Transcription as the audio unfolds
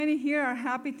Many here are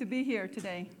happy to be here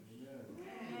today.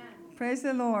 Amen. Praise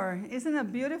the Lord. Isn't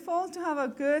it beautiful to have a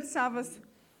good Sabbath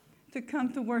to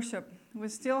come to worship? We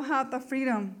still have the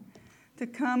freedom to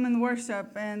come and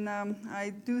worship, and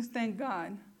I do thank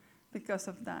God because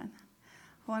of that.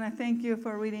 I want to thank you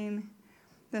for reading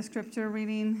the scripture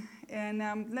reading, and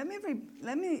let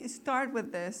me start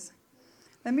with this.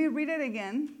 Let me read it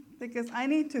again because I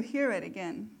need to hear it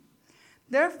again.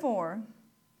 Therefore,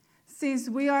 since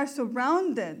we are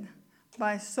surrounded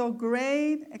by so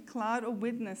great a cloud of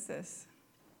witnesses,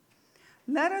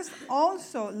 let us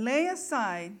also lay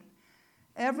aside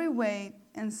every weight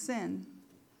and sin,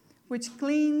 which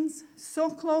clings so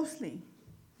closely,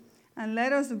 and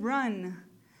let us run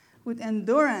with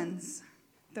endurance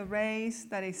the race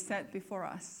that is set before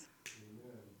us.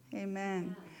 Amen.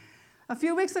 Amen. A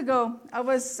few weeks ago, I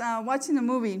was watching a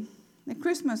movie, a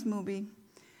Christmas movie,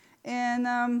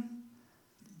 and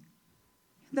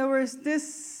there was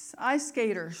this ice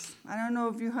skaters. I don't know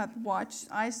if you have watched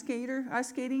ice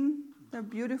skating. They're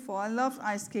beautiful. I love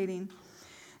ice skating.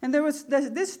 And there was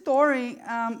this story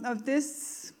of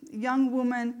this young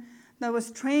woman that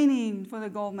was training for the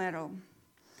gold medal.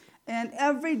 And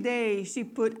every day she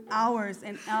put hours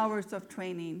and hours of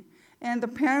training. And the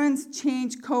parents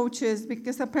changed coaches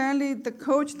because apparently the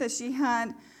coach that she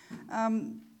had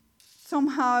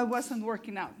somehow it wasn't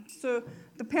working out. So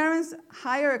the parents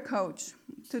hire a coach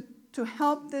to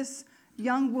help this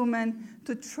young woman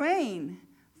to train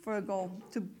for a goal,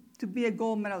 to be a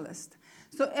gold medalist.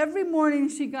 So every morning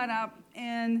she got up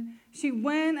and she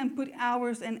went and put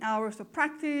hours and hours of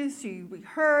practice. She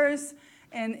rehearsed,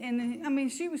 and I mean,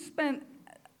 she would spend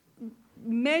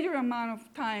major amount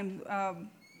of time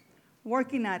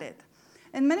working at it.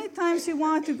 And many times she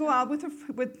wanted to go out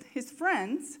with his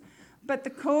friends, but the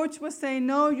coach was saying,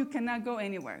 no, you cannot go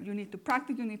anywhere. You need to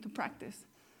practice, you need to practice.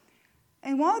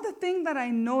 And one of the things that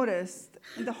I noticed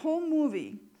in the whole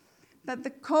movie, that the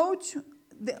coach,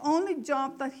 the only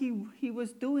job that he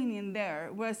was doing in there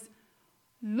was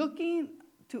looking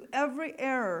to every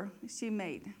error she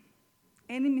made,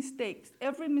 any mistakes,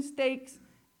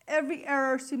 every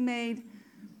error she made,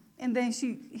 and then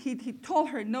he told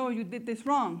her, no, you did this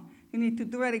wrong. You need to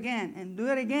do it again, and do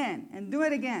it again, and do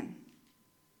it again.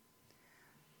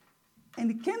 And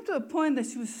it came to a point that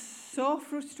she was so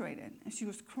frustrated, and she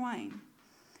was crying.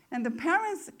 And the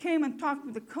parents came and talked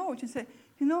with the coach and said,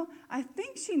 I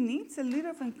think she needs a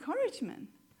little of encouragement.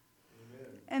 Amen.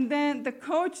 And then the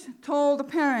coach told the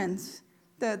parents,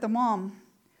 the mom,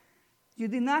 you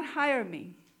did not hire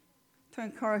me to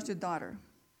encourage your daughter.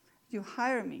 You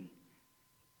hire me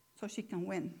so she can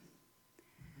win.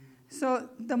 So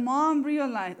the mom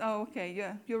realized, oh, okay,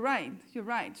 yeah, you're right.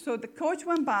 So the coach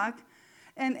went back,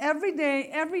 and every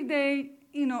day,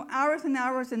 hours and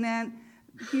hours, and then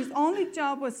his only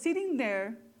job was sitting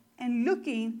there and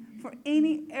looking for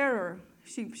any error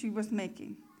she was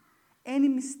making, any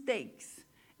mistakes.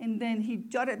 And then he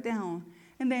jotted down,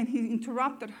 and then he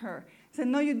interrupted her. He said,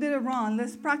 no, you did it wrong.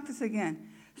 Let's practice again.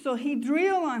 So he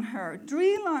drilled on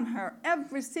her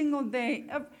every single day,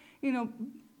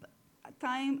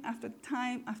 time after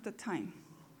time after time.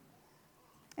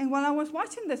 And while I was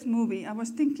watching this movie, I was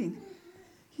thinking,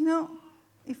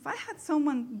 if I had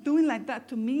someone doing like that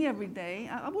to me every day,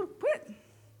 I would quit.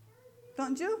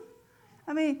 Don't you?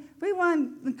 I mean, we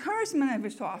want encouragement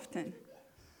every so often.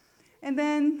 And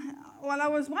then while I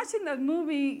was watching that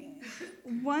movie,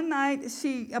 one night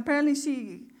she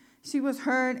was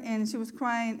hurt and she was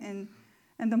crying,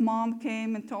 and the mom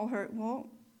came and told her, well,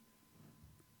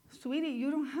 sweetie,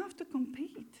 you don't have to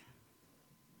compete.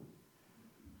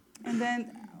 And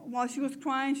then while she was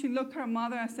crying, she looked at her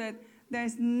mother and said,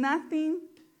 there's nothing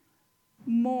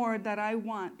more that I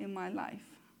want in my life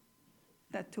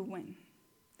than to win.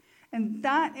 And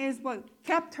that is what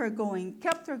kept her going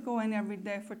every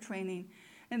day for training.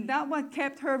 And that what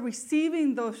kept her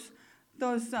receiving those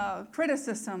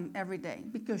criticism every day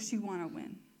because she wanted to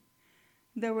win.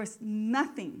 There was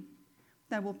nothing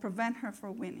that will prevent her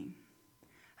from winning.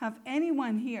 Have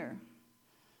anyone here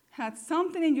had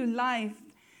something in your life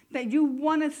that you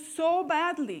wanted so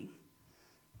badly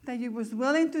that you was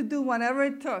willing to do whatever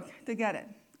it took to get it?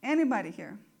 Anybody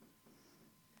here?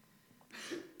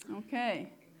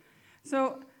 Okay.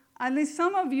 So at least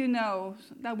some of you know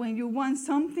that when you want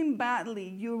something badly,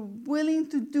 you're willing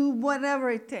to do whatever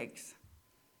it takes.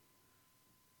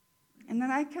 And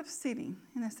then I kept sitting,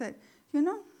 and I said,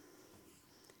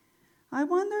 I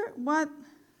wonder what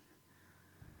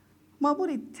would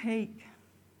it take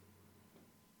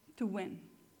to win?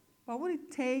 What would it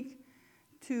take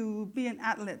to be an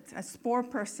athlete, a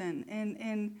sport person,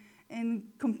 and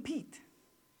compete?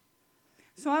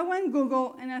 So I went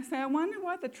Google and I said, I wonder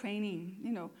what the training,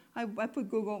 I put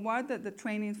Google, what are the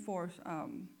trainings for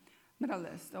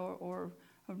medalists or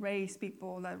race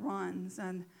people that runs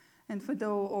and for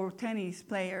those, or tennis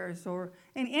players or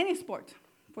in any sport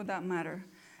for that matter.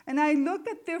 And I looked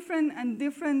at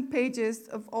different pages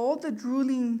of all the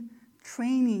drooling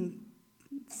training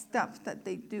stuff that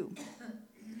they do.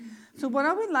 So what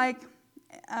I would like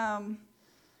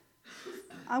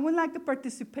a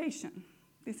participation.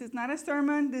 This is not a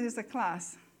sermon, this is a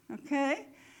class, okay?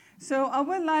 So I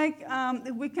would like,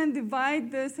 if we can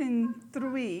divide this in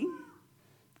 3,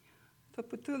 so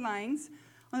put 2 lines.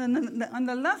 On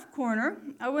the left corner,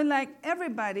 I would like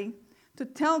everybody to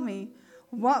tell me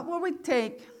what will it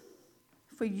take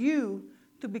for you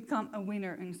to become a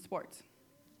winner in sports.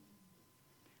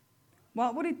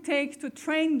 What would it take to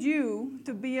train you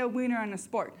to be a winner in a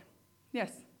sport?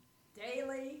 Yes?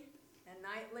 Daily and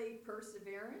nightly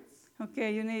perseverance.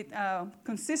 Okay, you need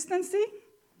consistency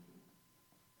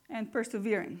and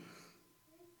persevering.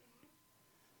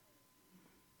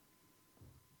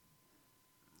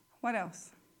 What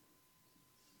else?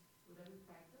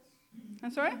 I'm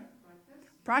sorry?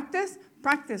 Practice?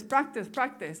 Practice.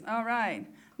 All right.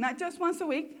 Not just once a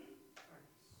week.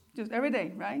 Just every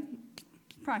day, right?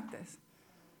 Practice.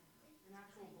 An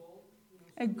actual goal.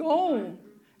 A goal.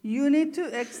 You need to,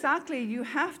 exactly, you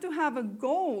have to have a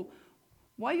goal.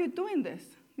 Why are you doing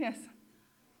this? Yes?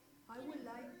 I would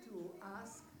like to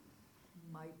ask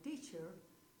my teacher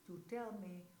to tell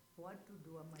me what to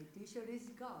do, and my teacher is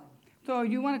God. So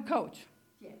you want to coach?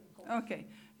 Yeah. Okay.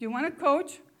 You want a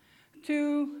coach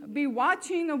to be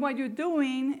watching what you're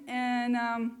doing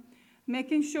and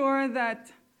making sure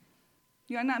that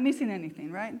you're not missing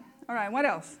anything, right? All right, what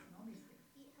else?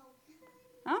 Eat healthy.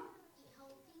 Huh? Eat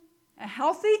healthy. A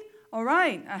healthy? All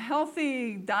right, a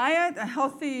healthy diet, a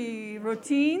healthy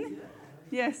routine.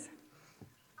 Yes.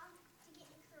 To get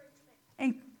encouragement.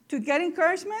 And to get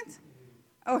encouragement?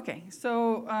 Okay,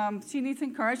 so she needs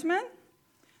encouragement.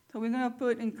 So we're going to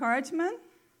put encouragement.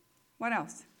 What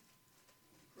else?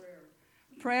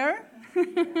 Prayer.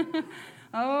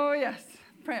 Oh, yes,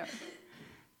 prayer.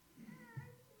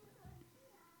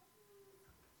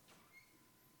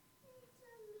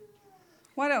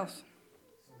 What else?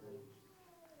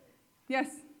 Yes?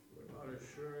 What about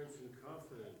assurance and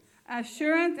confidence?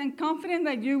 Assurance and confidence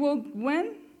that you will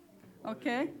win.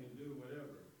 Okay. You can do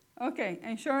whatever. Okay,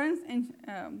 assurance and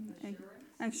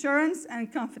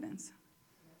confidence.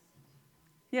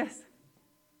 Yes.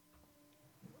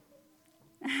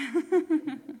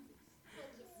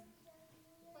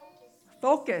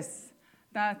 Focus.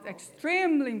 That's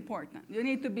extremely important. You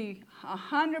need to be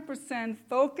 100%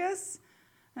 focused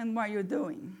on what you're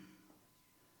doing.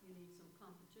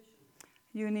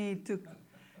 You need some competition.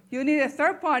 You need a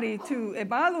third party to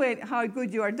evaluate how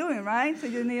good you are doing, right? So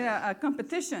you need a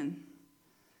competition.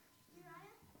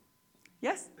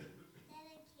 Yes?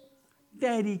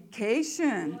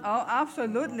 Dedication. Oh,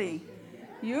 absolutely.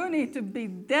 You need to be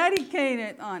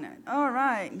dedicated on it. All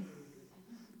right.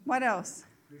 What else?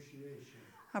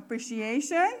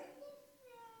 Appreciation.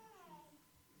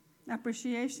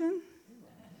 Appreciation.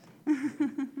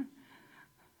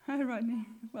 Hi, Rodney.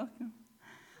 Welcome.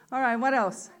 All right. What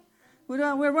else?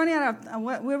 We're running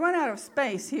out of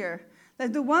space here.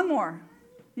 Let's do one more.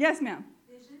 Yes, ma'am.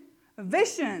 Vision. A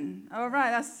vision. All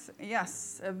right.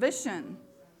 A vision.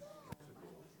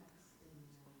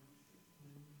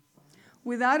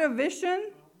 Without a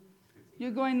vision, you're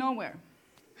going nowhere.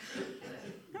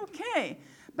 Okay.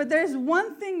 But there's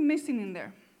one thing missing in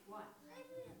there. What?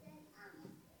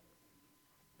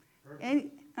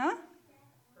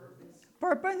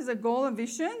 Purpose is a goal, a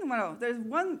vision. What else? There's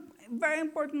one very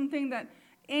important thing that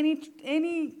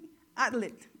any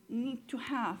athlete need to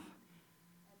have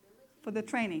for the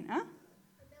training.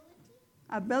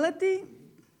 Ability.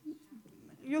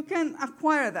 You can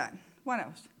acquire that. What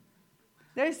else?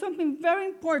 There is something very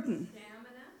important.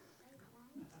 Stamina.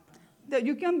 That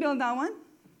you can build that one.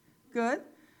 Good.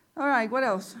 All right, what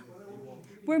else?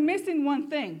 We're missing one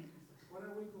thing. What are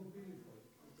we competing for?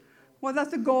 Well,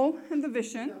 that's the goal and the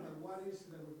vision. Yeah, but what is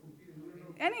that we're competing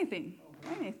for? Anything.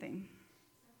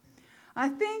 I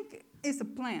think it's a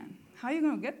plan. How are you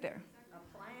going to get there? A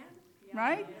plan.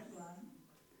 Right?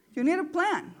 You need a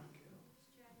plan.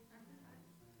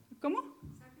 ¿Cómo?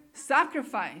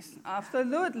 Sacrifice.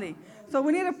 Absolutely. So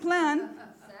we need a plan.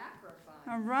 Sacrifice.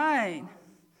 All right.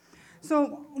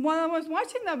 So while I was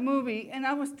watching that movie and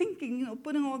I was thinking,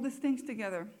 putting all these things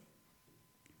together,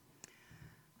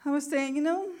 I was saying, and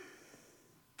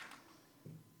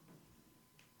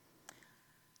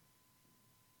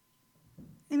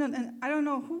I don't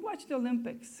know who watched the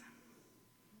Olympics.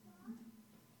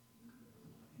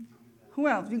 Who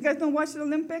else? You guys don't watch the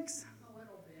Olympics? A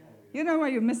little bit. You know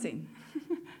what you're missing.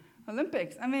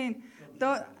 Olympics. I mean,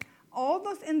 all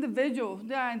those individuals,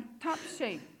 they are in top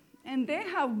shape. And they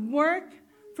have worked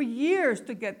for years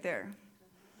to get there.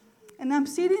 And I'm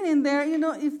sitting in there, you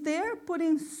know, if they're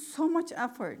putting so much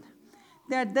effort,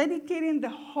 they're dedicating the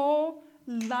whole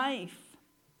life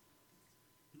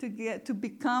to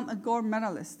become a gold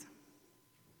medalist.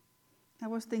 I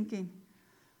was thinking,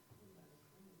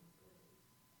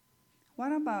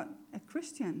 what about a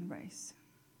Christian race?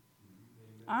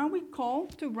 Aren't we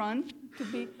called to run,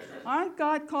 aren't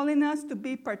God calling us to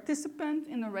be participants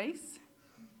in a race?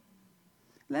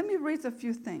 Let me read a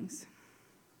few things.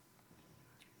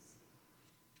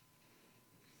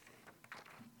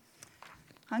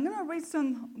 I'm going to read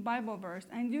some Bible verse,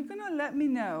 and you're going to let me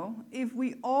know if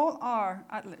we all are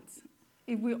athletes,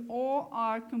 if we all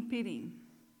are competing.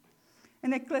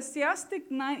 In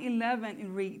Ecclesiastes 9:11, it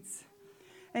reads,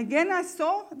 "Again I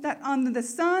saw that under the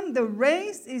sun the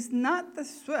race is not the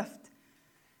swift,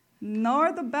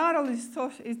 nor the battle is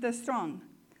the strong,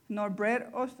 nor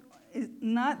is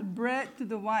not bread to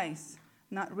the wise,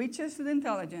 not riches to the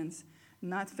intelligent,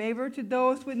 not favor to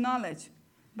those with knowledge,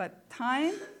 but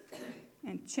time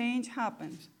and change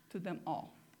happens to them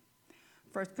all."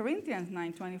 1 Corinthians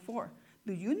 9:24.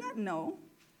 "Do you not know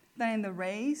that in the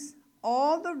race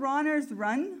all the runners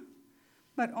run,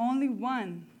 but only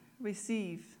one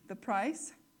receives the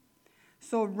prize?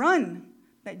 So run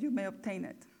that you may obtain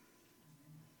it."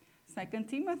 2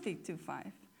 Timothy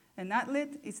 2:5. "An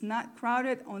athlete is not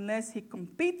crowded unless he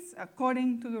competes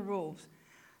according to the rules."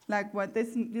 Like what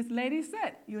this lady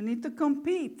said, you need to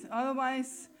compete,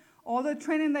 otherwise all the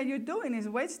training that you're doing is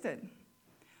wasted.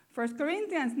 1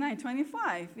 Corinthians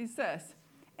 9:25, it says,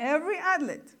 "Every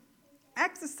athlete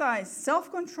exercise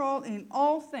self-control in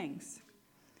all things.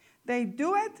 They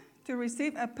do it to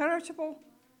receive a perishable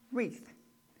wreath.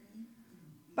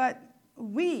 But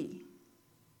we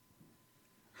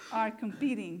are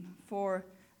competing for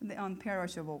the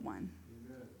unperishable one."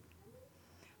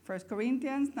 1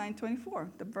 Corinthians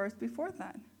 9:24, the verse before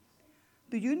that.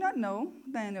 "Do you not know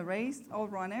that in a race all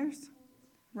runners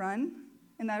run?"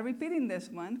 And I'm repeating this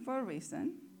one for a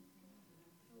reason.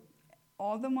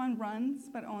 All the one runs,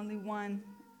 but only one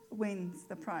wins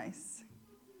the prize.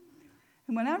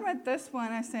 And when I read this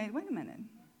one, I said, wait a minute.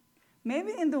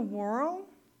 Maybe in the world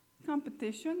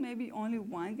competition, maybe only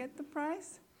one get the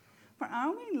prize. But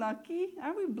aren't we lucky?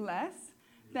 Are we blessed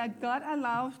that God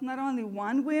allows not only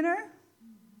one winner,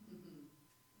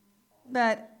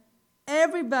 but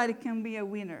everybody can be a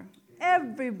winner.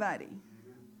 Everybody.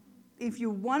 If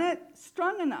you want it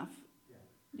strong enough,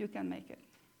 you can make it.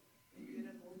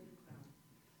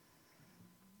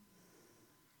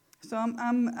 So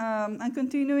I'm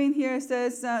continuing here. It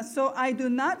says, "So I do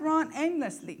not run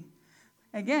aimlessly."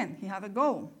 Again, he had a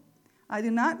goal. "I do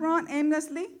not run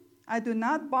aimlessly. I do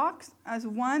not box as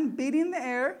one beating the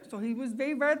air." So he was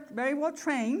very, very, very well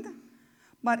trained.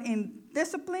 "But in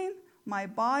discipline my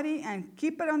body and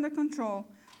keep it under control,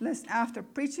 lest after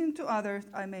preaching to others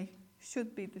I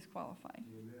should be disqualified."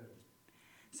 Amen.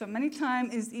 So many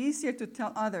times it's easier to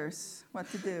tell others what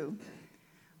to do,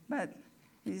 but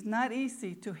it's not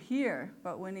easy to hear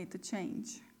what we need to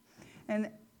change.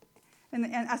 And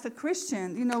as a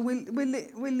Christian, you know, we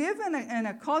live in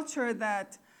a culture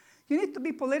that you need to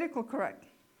be politically correct.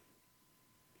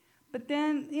 But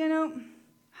then, you know,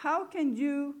 how can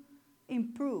you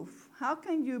improve? How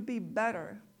can you be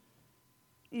better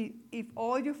if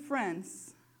all your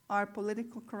friends are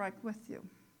politically correct with you?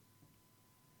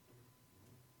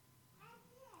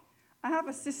 I have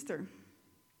a sister.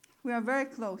 We are very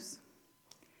close.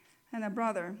 And a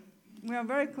brother. We are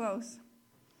very close.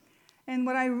 And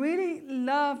what I really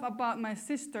love about my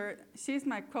sister, she's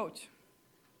my coach.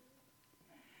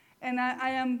 And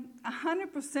I am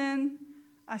 100%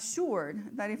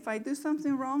 assured that if I do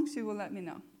something wrong, she will let me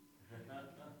know.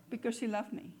 Because she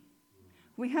loves me.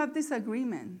 We have this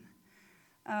agreement.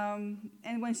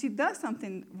 And when she does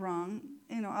something wrong,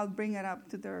 you know, I'll bring it up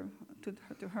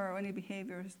to her, any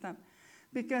behavior and stuff.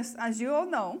 Because as you all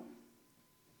know,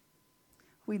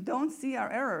 we don't see our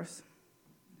errors,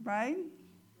 right?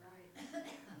 Right.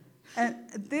 And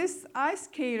this ice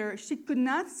skater, she could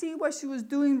not see what she was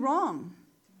doing wrong,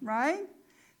 right?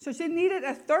 So she needed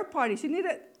a third party. She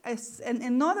needed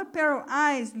another pair of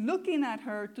eyes looking at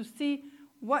her to see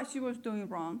what she was doing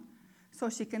wrong so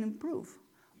she can improve.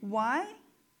 Why?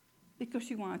 Because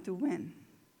she wanted to win.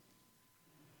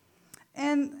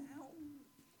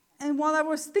 And while I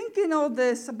was thinking all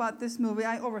this about this movie,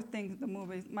 I overthink the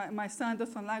movies. My son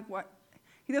doesn't like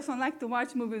to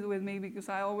watch movies with me because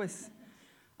I always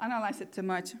analyze it too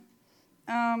much.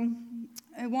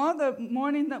 in one of the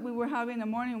mornings that we were having a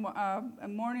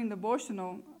morning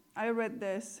devotional, I read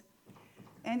this.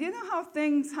 And you know how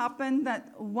things happen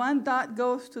that one dot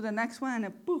goes to the next one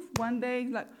and poof, one day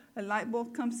like a light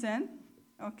bulb comes in?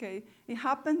 Okay, it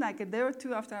happened like a day or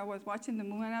two after I was watching the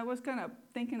movie and I was kind of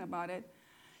thinking about it.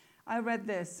 I read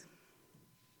this.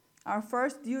 Our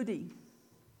first duty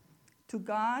to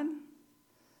God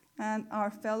and our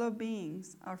fellow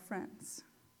beings, our friends,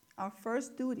 our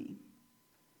first duty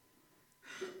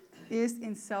is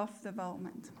in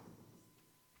self-development.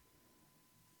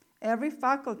 Every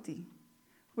faculty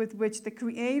with which the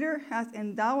Creator has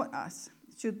endowed us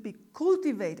should be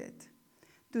cultivated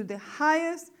to the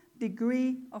highest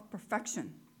degree of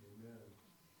perfection. Amen.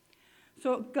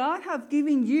 So God have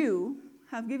given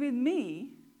me,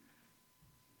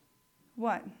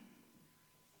 what?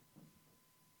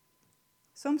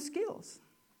 Some skills.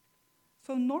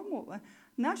 So normal,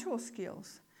 natural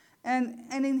skills. And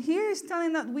in here it's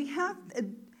telling that we have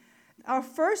our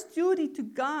first duty to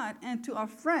God and to our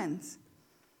friends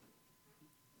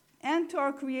and to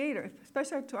our Creator,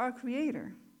 especially to our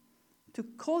Creator, to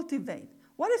cultivate.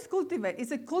 What is cultivate?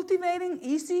 Is it cultivating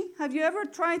easy? Have you ever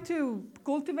tried to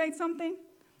cultivate something?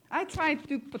 I tried to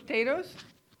do potatoes,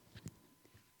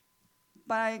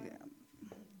 but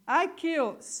I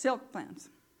kill silk plants.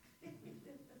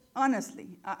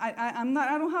 Honestly, I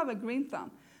don't have a green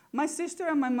thumb. My sister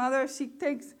and my mother, she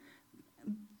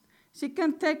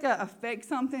can take a fake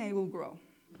something and it will grow.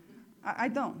 I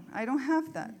don't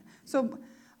have that. So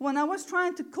when I was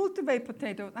trying to cultivate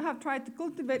potatoes, I have tried to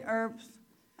cultivate herbs.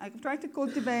 I tried to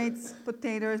cultivate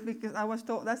potatoes because I was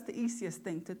told that's the easiest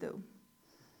thing to do.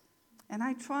 And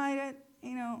I tried it,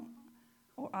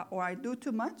 or I do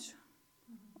too much,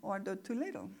 or I do too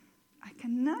little. I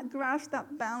cannot grasp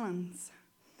that balance.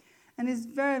 And it's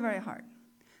very, very hard.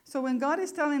 So when God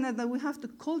is telling us that we have to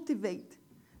cultivate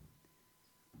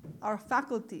our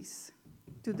faculties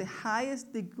to the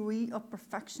highest degree of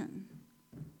perfection,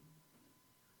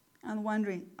 I'm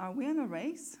wondering, are we in a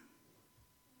race?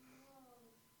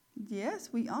 Yes,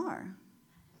 we are.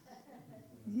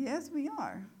 Yes, we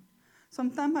are.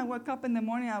 Sometimes I wake up in the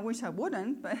morning, I wish I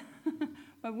wouldn't,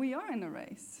 but we are in a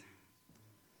race.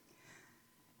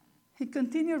 He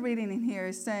continued reading in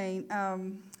here, saying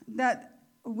that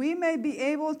we may be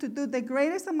able to do the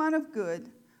greatest amount of good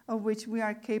of which we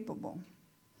are capable.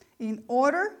 In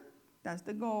order, that's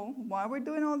the goal, why we're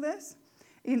doing all this,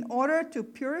 in order to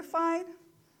purify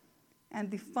and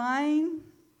define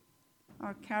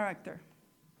our character.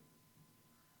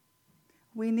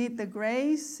 We need the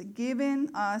grace given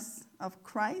us of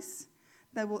Christ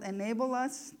that will enable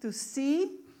us to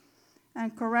see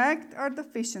and correct our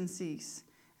deficiencies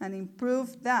and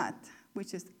improve that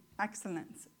which is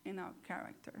excellence in our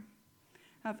character.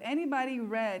 Have anybody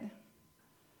read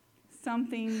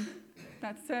something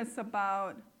that says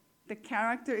about the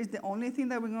character is the only thing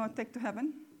that we're going to take to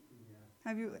heaven?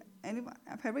 Yeah.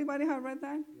 Have everybody read that?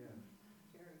 Yeah.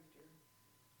 Character.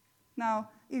 Now,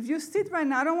 if you sit right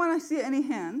now, I don't want to see any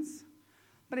hands,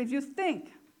 but if you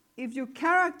think, if your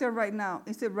character right now,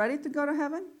 is it ready to go to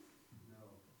heaven? No.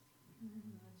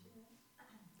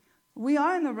 We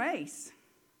are in a race,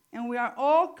 and we are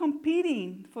all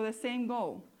competing for the same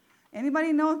goal.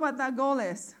 Anybody knows what that goal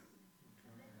is?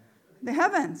 The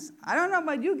heavens. I don't know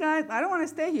about you guys. I don't want to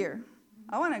stay here.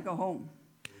 I want to go home.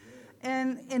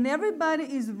 And everybody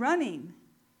is running.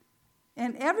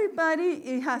 And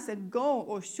everybody has a goal,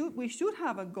 or we should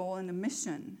have a goal and a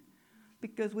mission,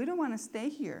 because we don't want to stay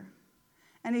here.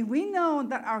 And if we know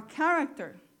that our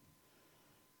character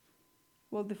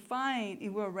will define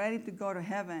if we're ready to go to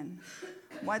heaven,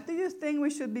 what do you think we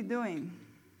should be doing?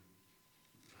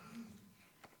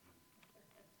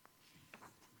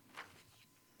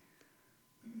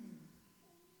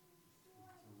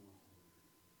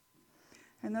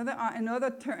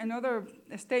 Another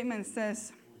statement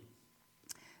says,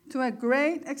 to a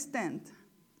great extent,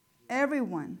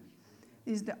 everyone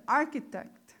is the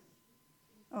architect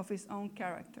of his own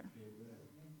character.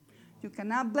 You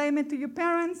cannot blame it to your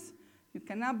parents. You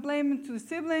cannot blame it to the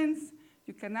siblings.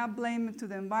 You cannot blame it to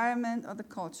the environment or the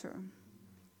culture.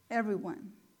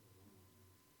 Everyone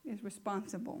is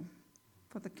responsible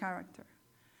for the character.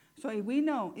 So if we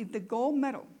know, if the gold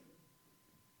medal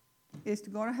is to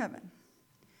go to heaven,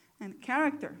 and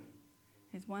character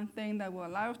is one thing that will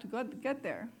allow us to get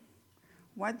there,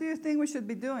 what do you think we should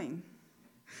be doing?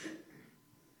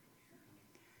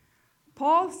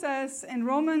 Paul says in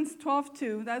Romans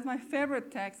 12:2, that's my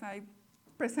favorite text. I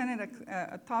presented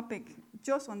a topic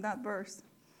just on that verse.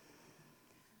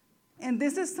 And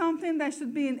this is something that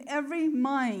should be in every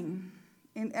mind,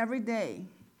 in every day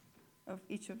of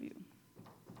each of you.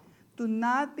 Do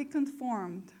not be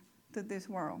conformed to this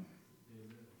world,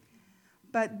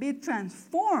 but be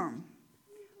transformed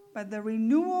by the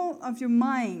renewal of your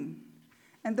mind.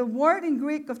 And the word in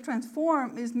Greek of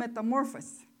transform is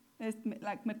metamorphosis. It's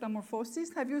like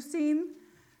metamorphosis. Have you seen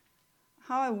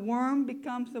how a worm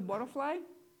becomes a butterfly?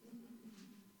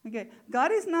 Okay,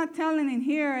 God is not telling in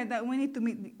here that we need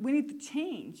to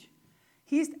change.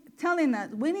 He's telling us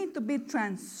we need to be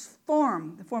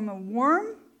transformed from a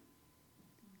worm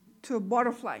to a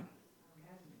butterfly.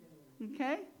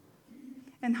 Okay?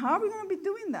 And how are we going to be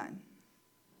doing that?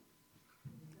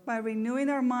 By renewing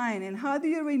our mind. And how do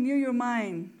you renew your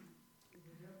mind?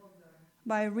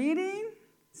 By reading,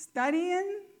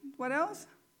 studying, what else?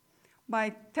 By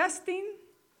testing,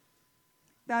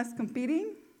 that's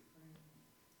competing,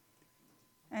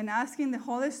 and asking the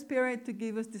Holy Spirit to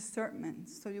give us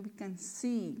discernment so we can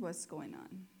see what's going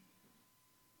on.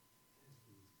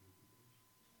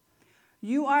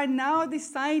 You are now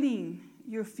deciding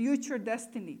your future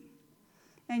destiny,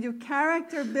 and your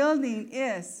character building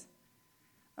is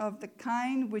of the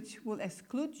kind which will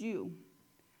exclude you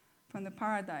from the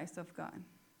paradise of God.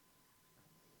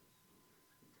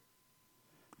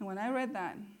 And when I read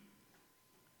that,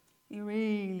 it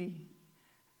really,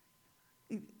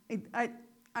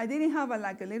 I didn't have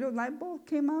a little light bulb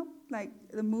came up, like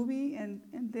the movie and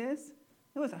this.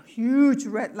 It was a huge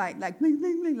red light, like bling,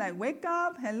 bling, bling, like wake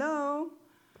up, hello.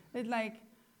 It's like,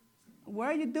 what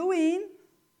are you doing?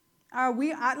 Are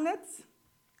we athletes?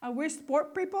 Are we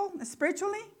sport people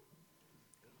spiritually?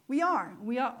 We are.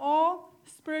 We are all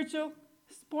spiritual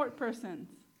sport persons,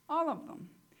 all of them.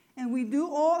 And we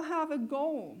do all have a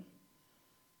goal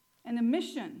and a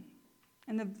mission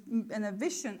and a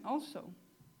vision also.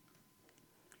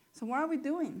 So what are we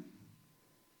doing?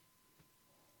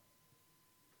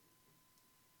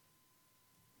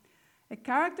 A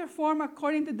character formed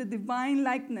according to the divine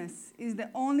likeness is the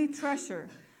only treasure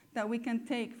that we can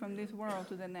take from this world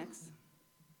to the next.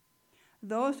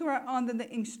 Those who are under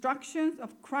the instructions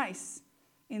of Christ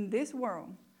in this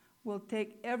world will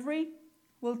take every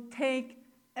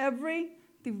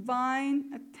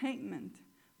divine attainment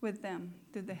with them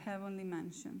to the heavenly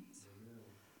mansions.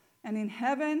 And in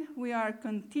heaven, we are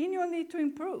continually to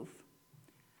improve.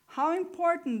 How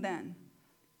important, then,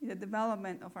 is the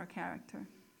development of our character?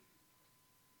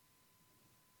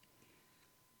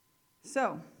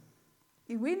 So,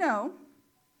 if we know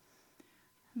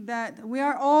that we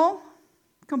are all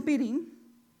competing,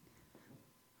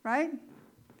 right?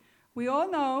 We all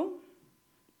know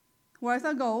what's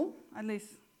our goal, at least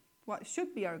what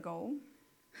should be our goal.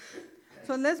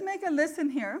 So let's make a list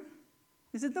in here.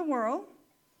 This is the world.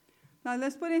 Now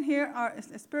let's put in here our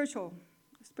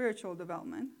spiritual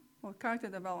development or character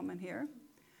development here.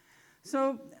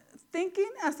 So thinking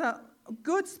as a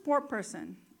good sport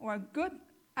person or a good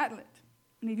athlete,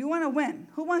 and if you want to win,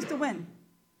 who wants to win?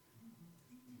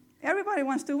 Everybody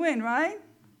wants to win, right? Me.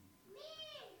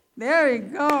 There you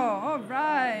go. All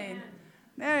right.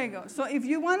 There you go. So if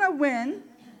you want to win,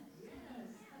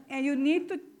 and you need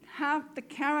to have the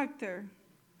character,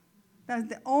 that's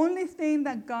the only thing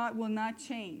that God will not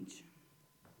change.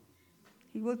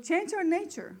 He will change our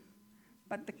nature,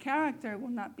 but the character will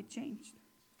not be changed.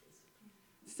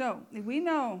 So if we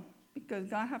know, because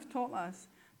God has told us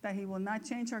that He will not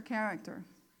change our character,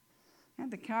 and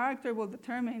the character will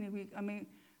determine if we,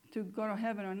 to go to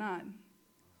heaven or not.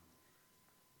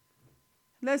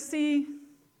 Let's see,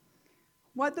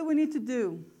 what do we need to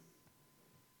do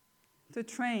to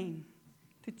train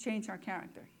to change our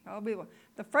character? That'll be what.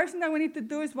 The first thing that we need to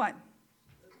do is what?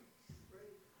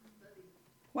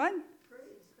 What?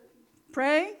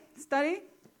 Pray, study.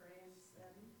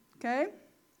 Okay.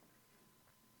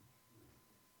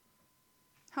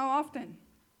 How often?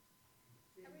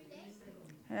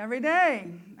 Every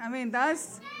day.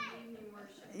 That's...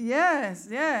 Yes.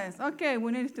 Okay,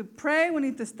 we need to pray, we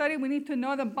need to study, we need to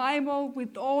know the Bible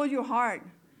with all your heart.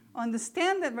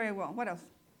 Understand that very well. What else?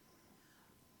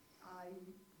 I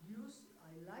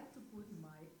like to put my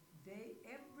day,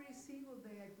 every single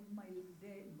day I put my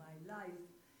life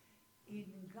in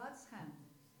God's hand.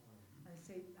 I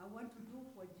say, I want to do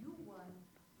what you want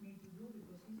me to do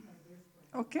because He's my best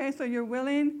friend. Okay, so you're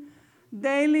willing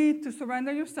daily to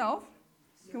surrender yourself.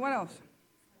 Okay, what else?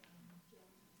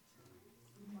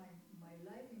 My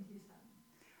life in His hand.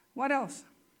 What else?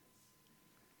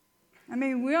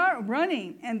 We are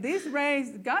running, and this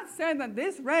race, God said that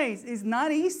this race is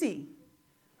not easy.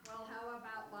 Well, how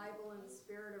about Bible and the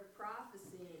spirit of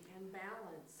prophecy and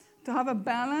balance? To have a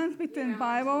balance between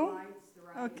Bible,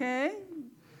 okay,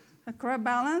 a correct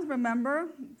balance. Remember,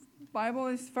 Bible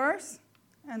is first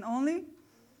and only.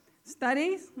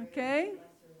 Studies, okay.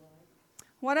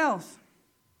 What else?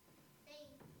 Faith.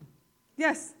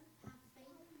 Yes,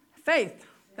 Have faith. faith.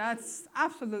 That's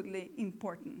absolutely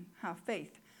important. Have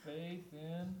faith. Faith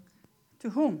in To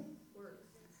whom?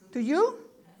 To you?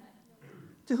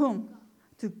 To whom?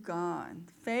 To God.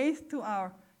 Faith to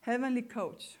our heavenly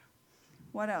coach.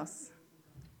 What else?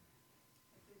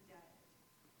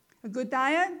 A good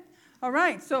diet? All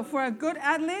right, so for a good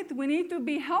athlete, we need to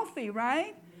be healthy,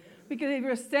 right? Because if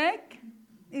you're sick,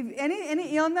 if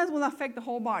any illness will affect the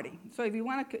whole body. So if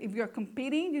you're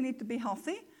competing, you need to be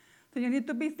healthy. So you need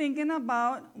to be thinking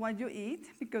about what you eat,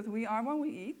 because we are what we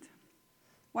eat.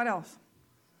 What else?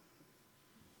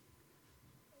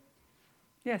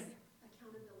 Yes?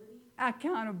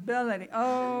 Accountability.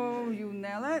 Oh, you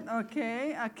nail it.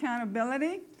 Okay,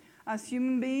 accountability. As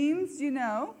human beings, you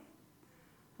know,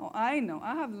 I know,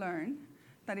 I have learned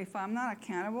that if I'm not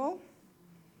accountable,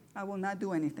 I will not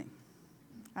do anything.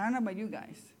 I don't know about you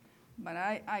guys, but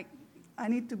I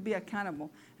need to be accountable.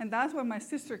 And that's where my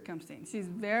sister comes in. She's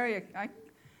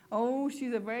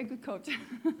she's a very good coach.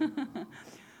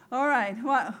 All right,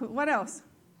 what else?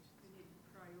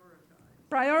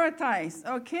 Prioritize.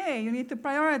 Okay, you need to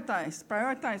prioritize.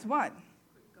 Prioritize what?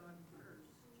 Put God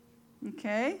first.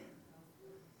 Okay.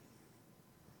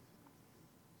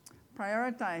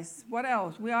 Prioritize. What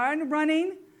else? We are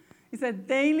running. It's a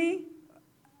daily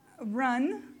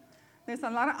run. There's a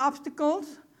lot of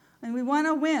obstacles, and we want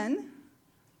to win.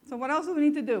 So what else do we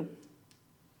need to do?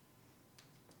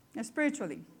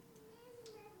 Spiritually.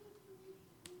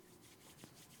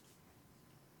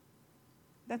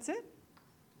 That's it?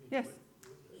 Yes.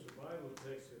 The Bible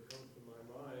text that comes to my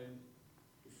mind,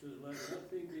 it says, "Let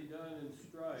nothing be done in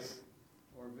strife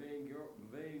or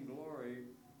vain glory,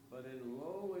 but in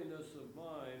lowliness of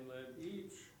mind, let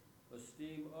each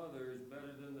esteem others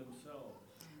better than themselves."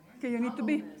 Okay, you need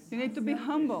to be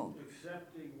humble.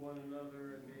 Accepting one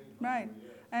another and being humble. Right.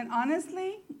 Yes. And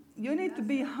honestly, you need to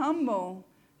be humble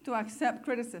to accept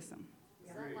criticism.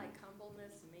 Is that like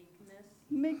humbleness, meekness?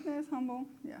 Meekness, humble,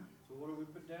 yeah. So what do we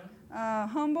put down?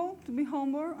 Humble, to be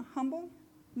humble,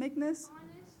 meekness.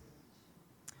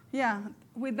 Yeah,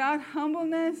 without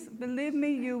humbleness, believe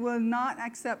me, you will not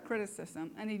accept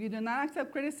criticism. And if you do not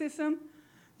accept criticism,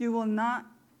 you will not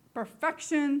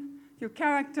perfection your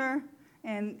character,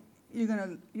 and you're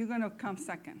gonna come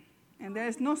second. And there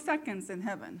is no seconds in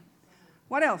heaven.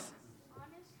 What else?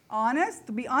 Honest,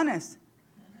 to be honest.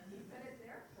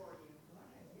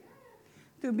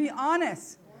 To be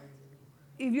honest.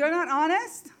 If you're not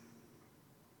honest,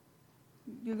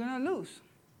 you're going to lose.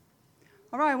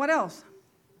 All right, what else?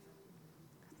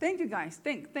 Think, you guys.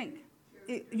 Think.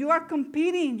 You are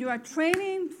competing. You are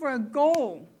training for a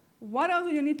goal. What else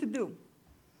do you need to do?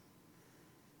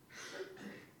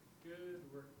 Good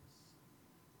works.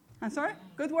 I'm sorry?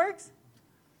 Good works?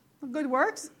 Good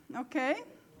works? Okay.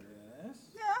 Yes.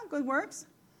 Yeah, good works.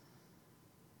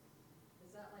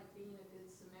 Is that like being a good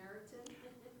Samaritan?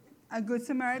 A good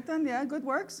Samaritan, yeah, good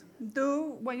works.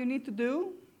 Do what you need to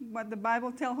do, what the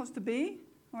Bible tells us to be,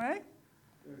 all right?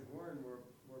 There's one where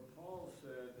Paul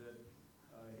said that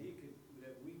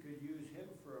that we could use him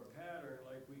for a pattern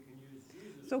like we can use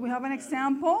Jesus. So we have an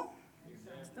example.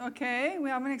 Okay, we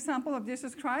have an example of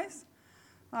Jesus Christ,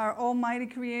 our almighty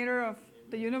creator of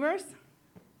the universe.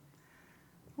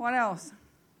 What else?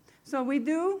 So we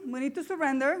need to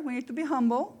surrender, we need to be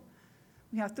humble,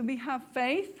 we have to have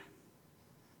faith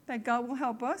that God will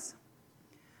help us.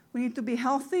 We need to be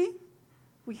healthy,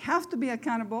 we have to be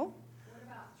accountable. What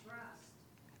about trust?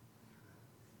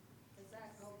 Is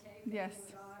that okay? Yes. Faith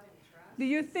in God and trust? Do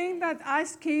you think that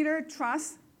ice skater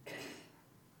trusts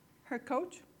her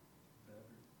coach?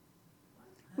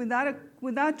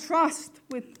 Without trust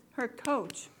with her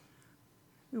coach,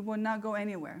 we will not go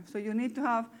anywhere. So you need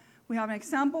to we have an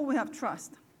example, we have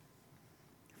trust.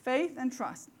 Faith and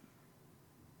trust.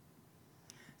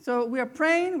 So we are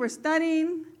praying, we're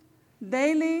studying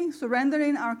daily,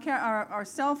 surrendering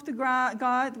ourselves to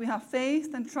God. We have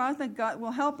faith and trust that God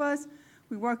will help us.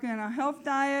 We're working on our health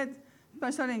diet,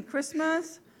 especially in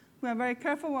Christmas. We are very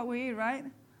careful what we eat, right?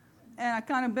 And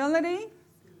accountability,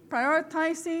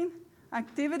 prioritizing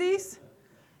activities,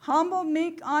 humble,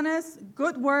 meek, honest,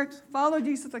 good works, follow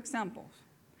Jesus' examples.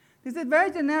 This is very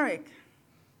generic.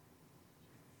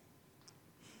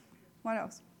 What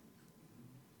else?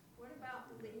 What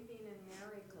about believing in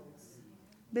miracles?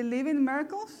 Believe in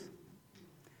miracles?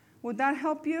 Would that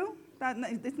help you?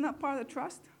 It's not part of the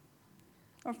trust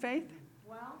or faith?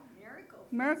 Well, miracles.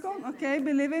 Miracle? Okay,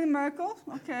 believe in miracles.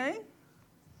 Okay.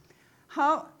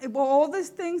 All these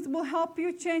things will help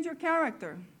you change your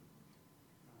character.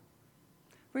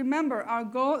 Remember, our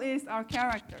goal is our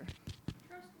character.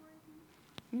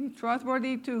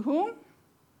 Trustworthy to whom?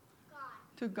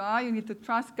 to God. You need to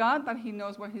trust God that He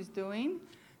knows what He's doing.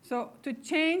 So to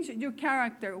change your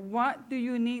character, what do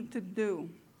you need to do?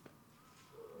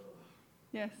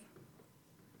 Yes?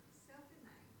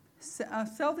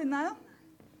 Self-denial?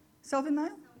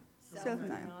 Self-denial?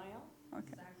 Self-denial.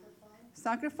 Okay.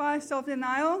 Sacrifice,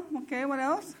 self-denial. Okay, what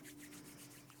else?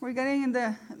 We're getting in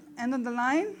the end of the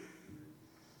line. 1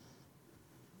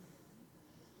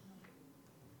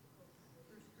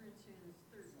 Corinthians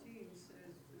 13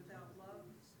 says, without love,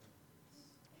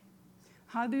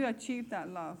 How do you achieve that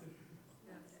love?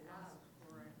 ask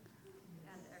for it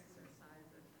and exercise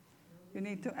it. You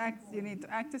need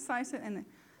to exercise it, and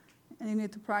you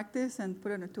need to practice and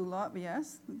put it into love.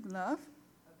 Yes, love.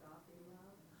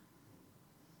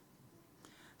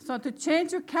 So to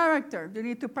change your character, you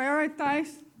need to prioritize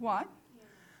what?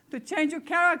 To change your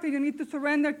character, you need to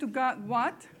surrender to God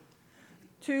what?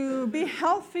 To be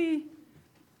healthy,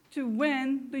 to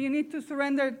win, do you need to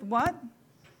surrender what?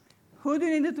 Who do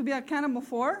you need to be accountable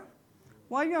for?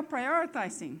 What you are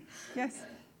prioritizing? Yes?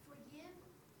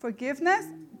 Forgiveness?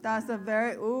 That's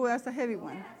that's a heavy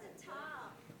one.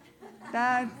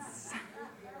 That's,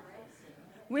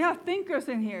 we have thinkers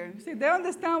in here. See, they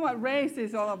understand what race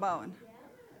is all about.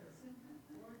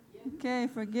 Okay,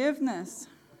 forgiveness.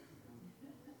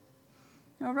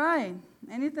 All right,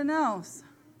 anything else?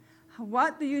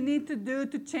 What do you need to do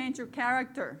to change your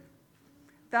character?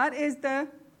 That is the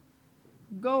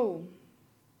goal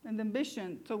and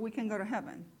ambition so we can go to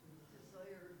heaven.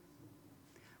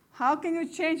 How can you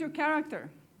change your character?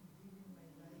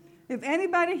 If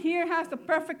anybody here has the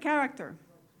perfect character,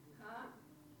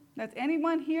 that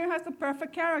anyone here has the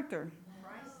perfect character.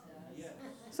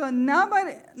 So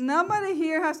nobody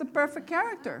here has a perfect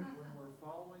character. When we're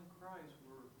following Christ,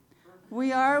 we're perfect.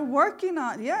 We are working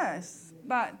on, yes,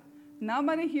 but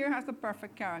nobody here has a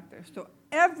perfect character. So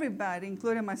everybody,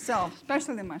 including myself,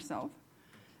 especially myself,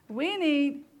 we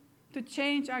need to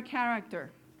change our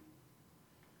character.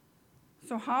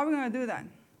 So how are we going to do that?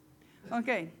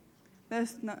 Okay,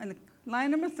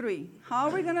 line number 3. How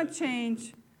are we going to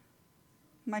change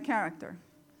my character?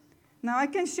 Now, I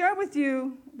can share with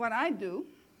you what I do,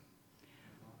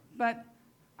 but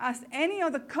as any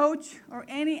other coach or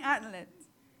any athlete,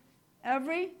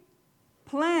 every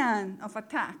plan of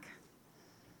attack,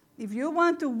 if you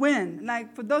want to win,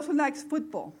 like for those who like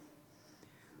football,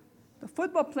 the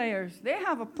football players, they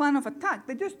have a plan of attack.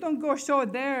 They just don't go show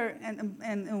it there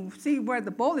and see where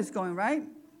the ball is going, right?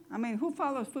 I mean, who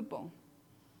follows football?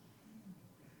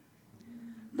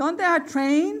 Don't they have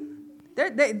trained?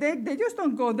 They just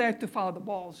don't go there to follow the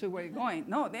ball, see where you're going.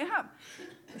 No,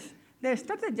 they're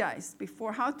strategized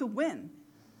before how to win.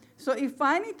 So if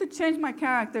I need to change my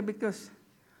character, because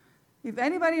if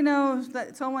anybody knows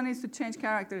that someone needs to change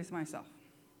character, it's myself.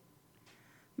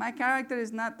 My character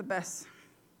is not the best.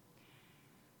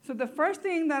 So the first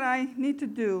thing that I need to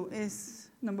do is,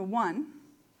 number 1,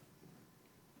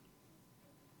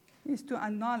 is to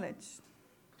acknowledge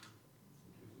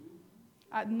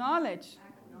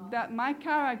that my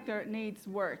character needs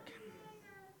work.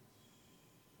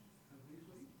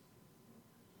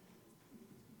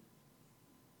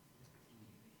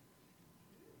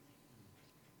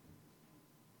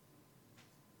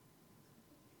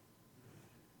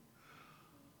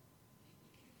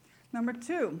 Number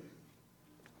 2,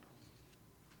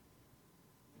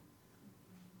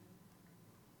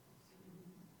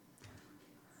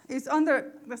 it's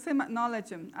under the same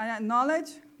acknowledgement. I acknowledge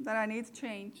that I need to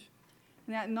change,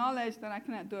 and I acknowledge that I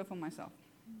cannot do it for myself.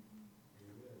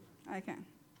 I can.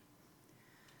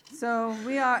 So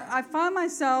I find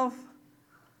myself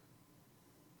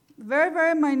very,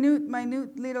 very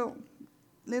minute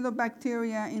little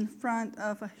bacteria in front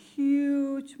of a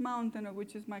huge mountain, of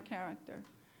which is my character.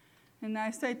 And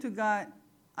I say to God,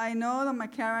 I know that my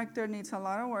character needs a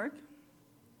lot of work,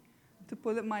 to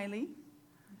put it mildly,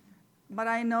 but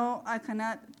I know I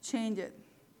cannot change it.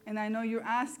 And I know you're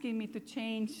asking me to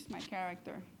change my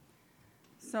character.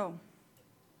 So,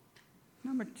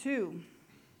 number 2,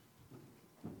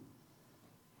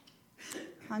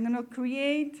 I'm going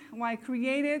to I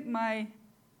created my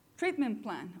treatment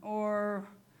plan or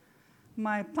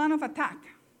my plan of attack.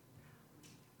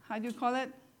 How do you call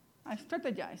it? I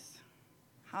strategize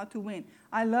how to win.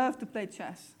 I love to play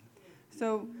chess.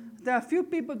 So there are a few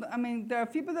people, there are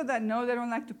people that know they don't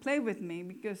like to play with me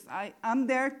because I'm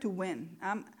there to win.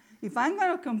 If I'm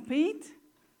going to compete,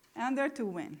 I'm there to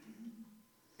win.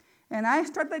 And I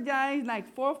strategize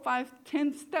like 4, 5,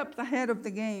 10 steps ahead of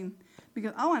the game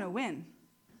because I want to win.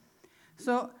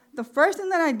 So the first thing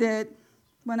that I did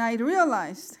when I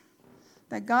realized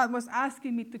that God was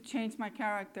asking me to change my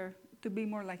character to be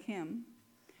more like Him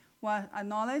was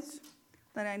acknowledge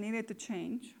that I needed to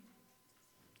change.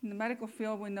 In the medical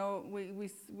field, we know we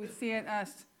see it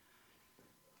as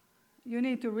you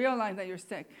need to realize that you're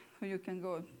sick so you can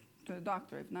go to the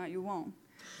doctor. If not, you won't.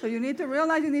 So you need to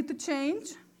realize you need to change.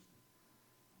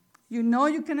 You know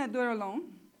you cannot do it alone.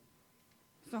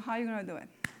 So how are you going to do it?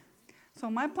 So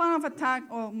my plan of attack,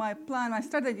 or my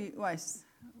strategy was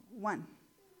one.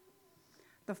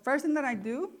 The first thing that I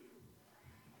do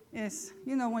is,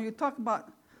 when you talk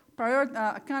about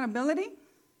accountability,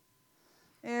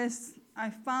 is I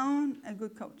found a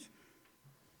good coach,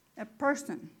 a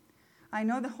person. I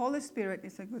know the Holy Spirit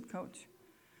is a good coach,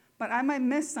 but I might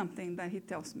miss something that he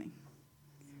tells me.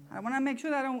 I want to make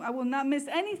sure that I will not miss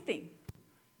anything.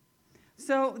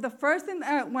 So the first thing,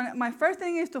 my first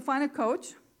thing is to find a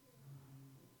coach.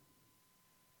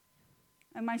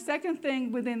 And my second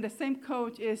thing within the same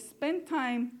coach is spend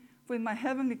time with my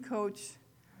heavenly coach,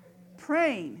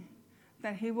 praying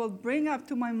that he will bring up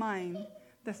to my mind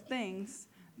the things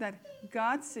that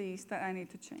God sees that I need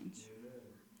to change.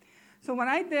 So what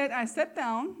I did, I sat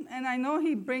down, and I know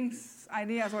he brings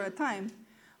ideas all the time,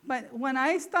 but when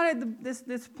I started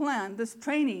this plan, this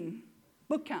training,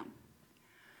 boot camp,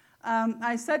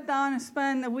 I sat down and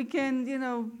spent a weekend,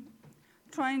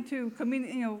 trying to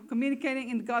communicating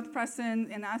in God's presence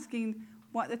and asking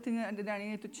what the thing that I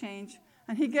needed to change.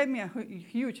 And he gave me a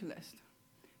huge list.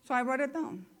 So I wrote it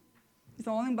down. It's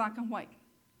all in black and white.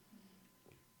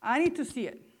 I need to see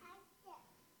it.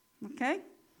 Okay?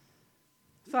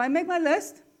 So I make my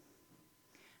list.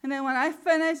 And then when I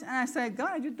finish, and I say, God,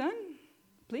 are you done?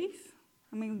 Please.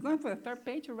 I'm going for the third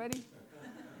page already.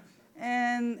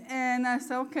 And I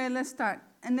said, okay, let's start.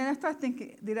 And then I start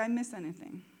thinking, did I miss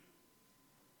anything?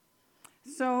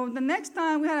 So the next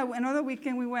time we had another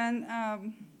weekend, we went.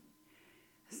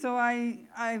 So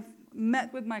I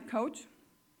met with my coach.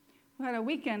 We had a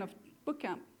weekend of boot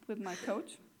camp with my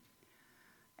coach.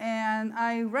 And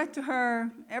I read to her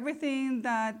everything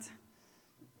that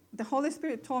the Holy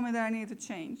Spirit told me that I needed to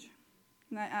change.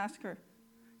 And I asked her,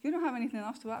 you don't have anything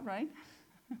else to add, right?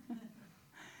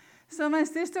 So my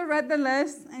sister read the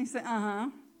list, and he said,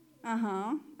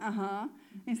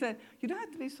 He said, you don't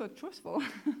have to be so truthful.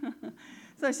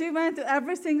 So she went to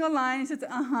every single line, and she said,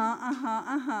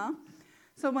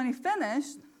 So when he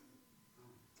finished,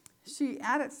 she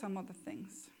added some of the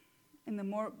things in the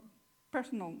more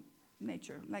personal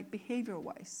nature, like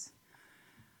behavior-wise.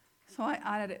 So I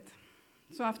added it.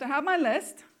 So after I have my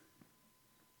list,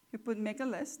 you make a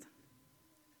list.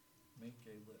 Make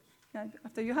a list. Yeah,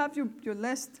 after you have your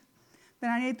list, then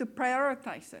I need to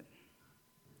prioritize it.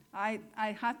 I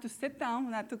had to sit down,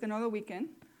 and that took another weekend.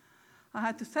 I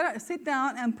had to sit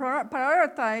down and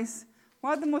prioritize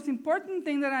what the most important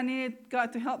thing that I needed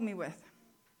God to help me with.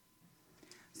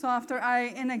 So after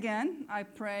I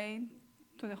prayed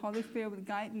to the Holy Spirit would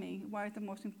guide me. What is the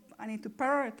most I need to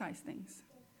prioritize things.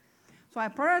 So I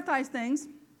prioritize things.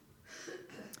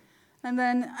 And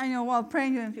then, while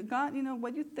praying, God,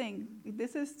 what do you think? If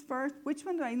this is first, which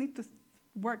one do I need to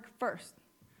work first?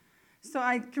 So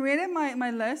I created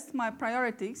my list, my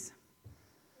priorities.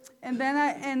 And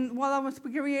then while I was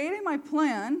creating my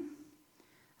plan,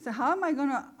 I said, how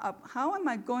am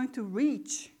I going to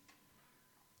reach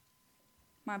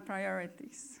my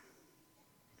priorities?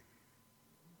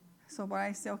 So what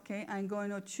I said, okay, I'm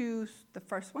going to choose the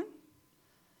first one.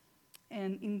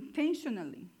 And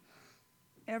intentionally,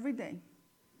 every day,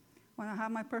 when I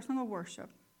have my personal worship,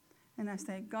 and I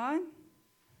say, God,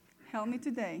 help me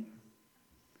today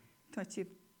to achieve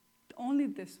only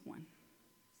this one.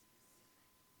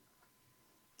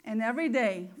 And every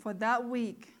day for that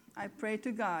week, I pray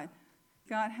to God,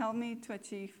 God, help me to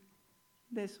achieve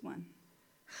this one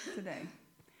today.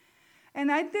 And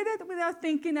I did it without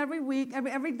thinking every week,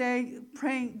 every day,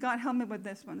 praying, God, help me with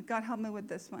this one. God, help me with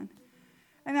this one.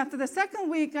 And after the second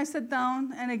week, I sat down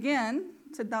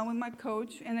with my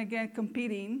coach, and again,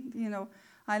 competing.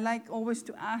 I like always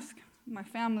to ask my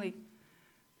family,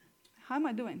 how am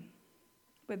I doing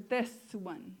with this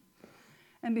one?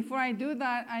 And before I do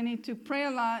that, I need to pray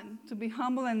a lot to be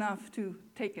humble enough to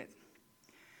take it.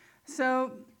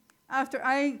 So after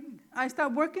I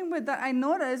start working with that, I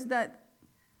noticed that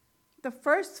the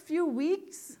first few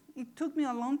weeks, it took me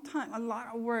a long time, a lot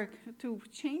of work to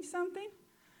change something,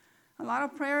 a lot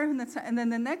of prayer. And then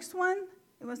the next one,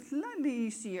 it was slightly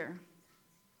easier.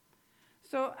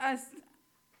 So as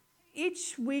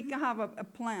each week I have a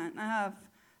plan. I have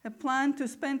a plan to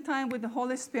spend time with the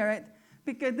Holy Spirit,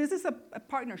 because this is a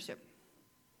partnership.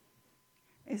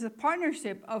 It's a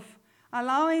partnership of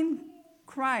allowing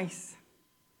Christ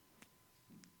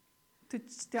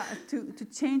to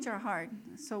change our heart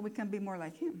so we can be more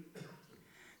like him.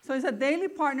 So So it's a daily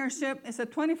partnership. It's a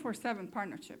 24/7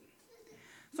 partnership.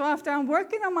 So after I'm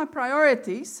working on my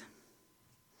priorities,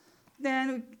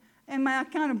 then and my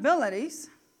accountabilities,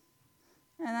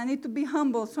 and I need to be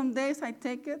humble. Some days I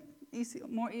take it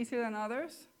more easy than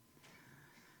others.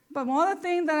 But one of the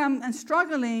things that I'm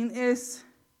struggling is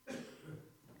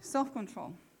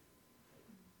self-control.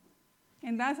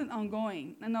 And that's an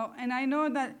ongoing. And I know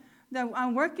that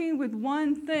I'm working with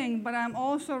one thing, but I'm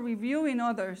also reviewing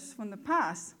others from the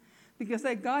past because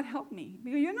God help me.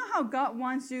 Because you know how God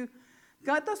wants you.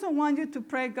 God doesn't want you to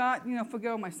pray, God,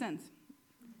 forgive all my sins.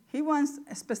 He wants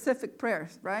specific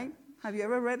prayers, right? Have you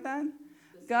ever read that?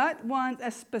 God wants a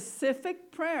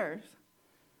specific prayers,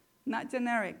 not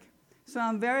generic. So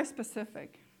I'm very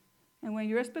specific. And when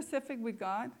you're specific with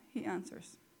God, He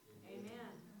answers.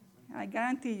 Amen. I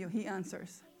guarantee you, He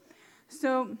answers.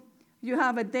 So you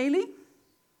have a daily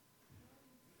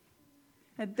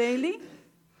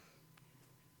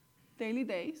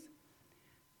days.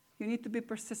 You need to be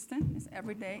persistent. It's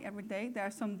every day, every day. There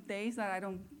are some days that I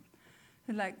don't,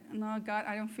 no, God,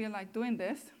 I don't feel like doing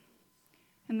this.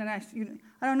 And then I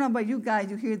don't know about you guys,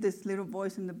 you hear this little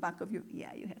voice in the back of you,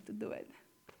 yeah, you have to do it.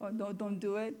 Or don't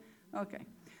do it. Okay.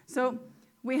 So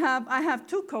I have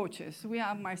two coaches. We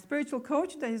have my spiritual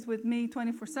coach that is with me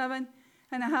 24/7,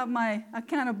 and I have my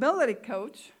accountability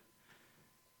coach.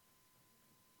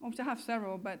 Which I have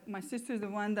several, but my sister is the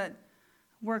one that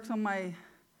works on my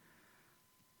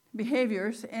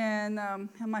behaviors, and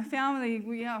my family,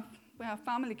 we have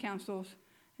family councils,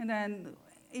 and then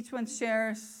each one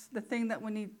shares the thing that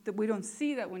we don't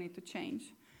see that we need to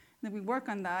change. And then we work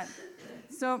on that.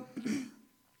 So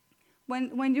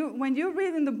when you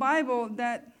read in the Bible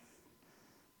that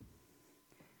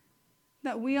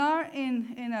we are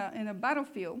in a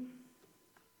battlefield,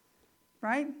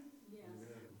 right? Yes.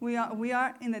 We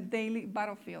are in a daily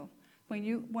battlefield.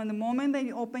 When the moment that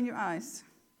you open your eyes,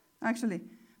 actually,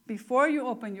 before you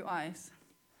open your eyes,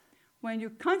 when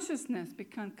your consciousness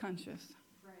becomes conscious,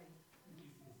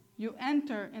 you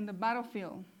enter in the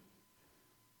battlefield,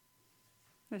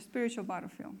 the spiritual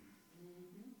battlefield.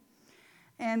 Mm-hmm.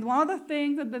 And one of the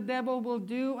things that the devil will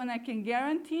do, and I can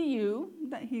guarantee you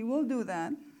that he will do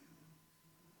that,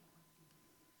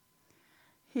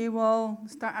 he will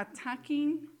start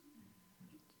attacking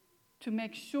to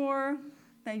make sure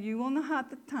that you will not have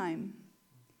the time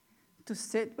to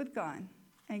sit with God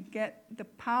and get the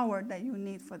power that you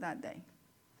need for that day.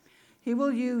 He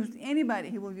will use anybody.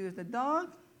 He will use the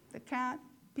dog, the cat,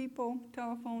 people,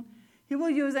 telephone. He will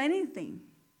use anything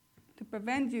to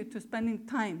prevent you to spending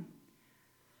time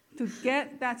to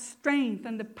get that strength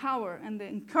and the power and the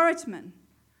encouragement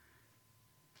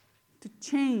to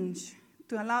change,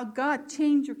 to allow God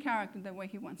change your character the way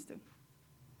He wants to.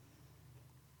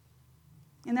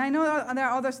 And I know there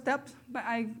are other steps, but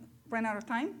I ran out of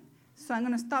time. So I'm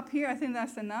going to stop here. I think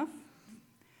that's enough.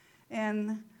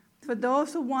 And for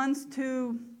those who want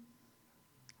to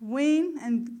win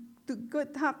and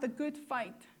have the good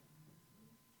fight,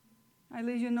 at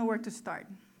least you know where to start.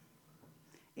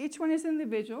 Each one is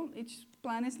individual. Each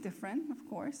plan is different, of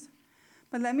course.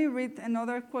 But let me read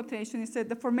another quotation. It said,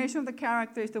 "The formation of the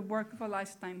character is the work of a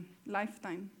lifetime.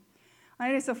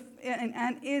 And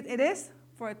it is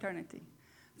for eternity."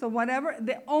 So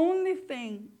the only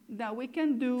thing that we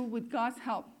can do with God's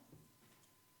help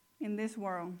in this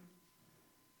world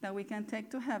that we can take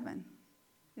to heaven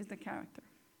is the character.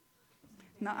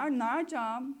 Not our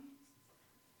job,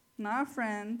 not our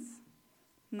friends,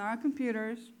 not our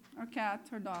computers, our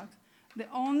cats, our dogs.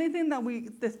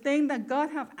 The thing that God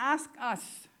have asked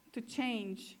us to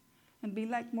change and be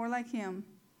more like Him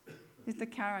is the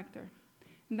character.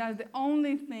 And that is the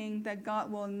only thing that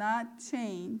God will not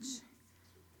change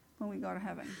when we go to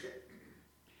heaven.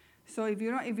 So if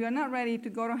you're not ready to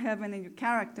go to heaven in your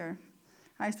character,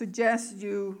 I suggest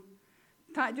you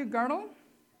tighten your girdle,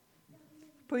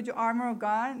 put your armor of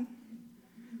God,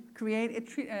 create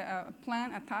a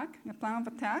plan of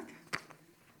attack,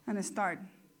 and start,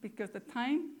 because the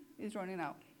time is running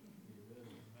out.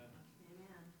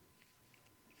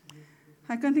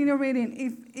 I continue reading.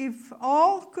 If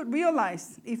all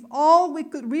we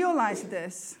could realize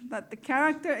this, that the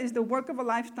character is the work of a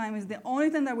lifetime, is the only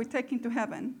thing that we're taking to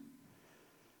heaven,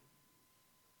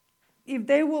 if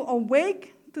they will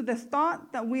awake to the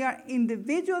thought that we are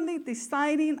individually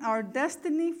deciding our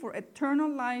destiny for eternal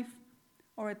life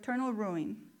or eternal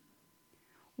ruin,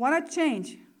 what a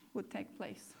change would take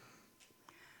place.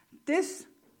 This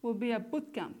will be a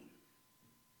boot camp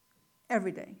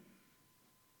every day.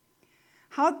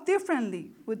 How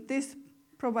differently would this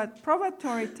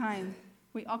probatory time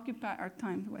we occupy our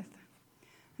time with,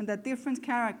 and that different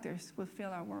characters will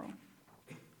fill our world.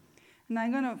 And I'm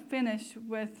going to finish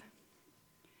with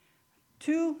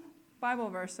 2 Bible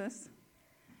verses,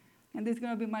 and this is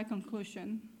going to be my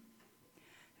conclusion.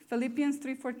 Philippians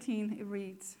 3:14, it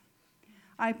reads,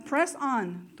 I press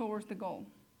on towards the goal.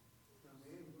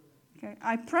 Okay,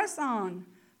 I press on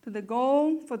to the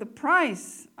goal for the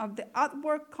prize of the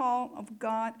outward call of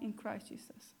God in Christ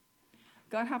Jesus.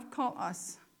 God have called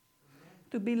us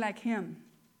to be like him.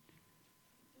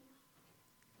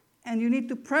 And you need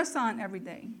to press on every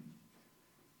day.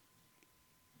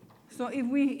 So if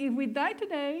we die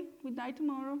today, we die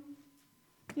tomorrow.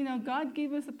 You know, God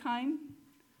gave us a time.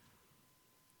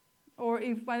 Or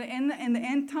if by the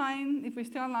end time, if we're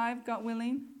still alive, God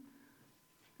willing.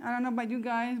 I don't know about you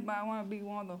guys, but I want to be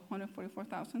one of the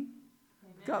 144,000.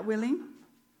 God willing.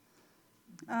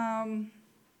 I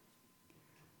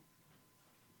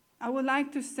would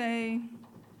like to say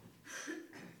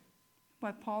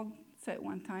what Paul said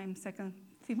one time, 2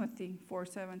 Timothy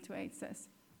 4:7-8 says,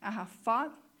 I have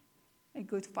fought a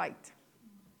good fight.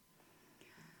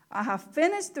 I have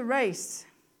finished the race.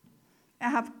 I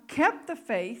have kept the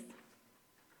faith.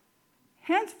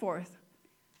 Henceforth,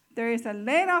 there is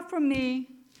laid up for me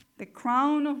the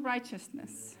crown of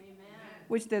righteousness,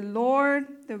 which the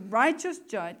Lord, the righteous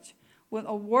judge, will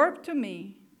award to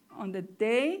me on the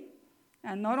day,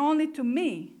 and not only to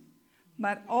me,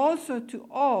 but also to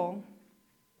all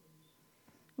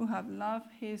who have loved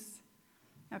his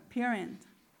appearing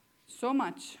so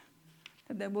much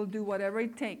that they will do whatever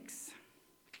it takes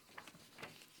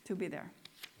to be there.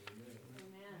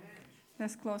 Amen.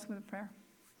 Let's close with a prayer.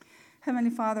 Heavenly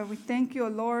Father, we thank you,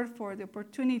 Lord, for the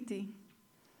opportunity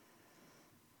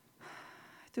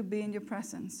to be in your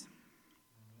presence.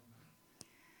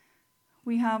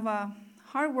 We have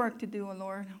hard work to do, O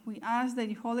Lord. We ask that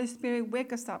your Holy Spirit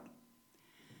wake us up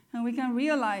and we can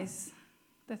realize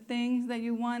the things that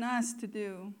you want us to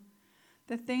do,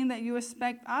 the thing that you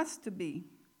expect us to be.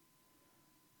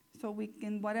 So we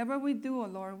can, whatever we do, O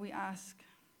Lord, we ask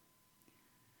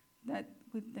that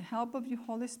with the help of your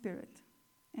Holy Spirit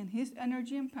and his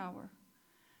energy and power,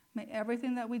 may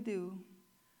everything that we do,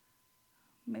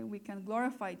 may we can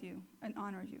glorify you and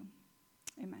honor you.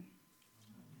 Amen.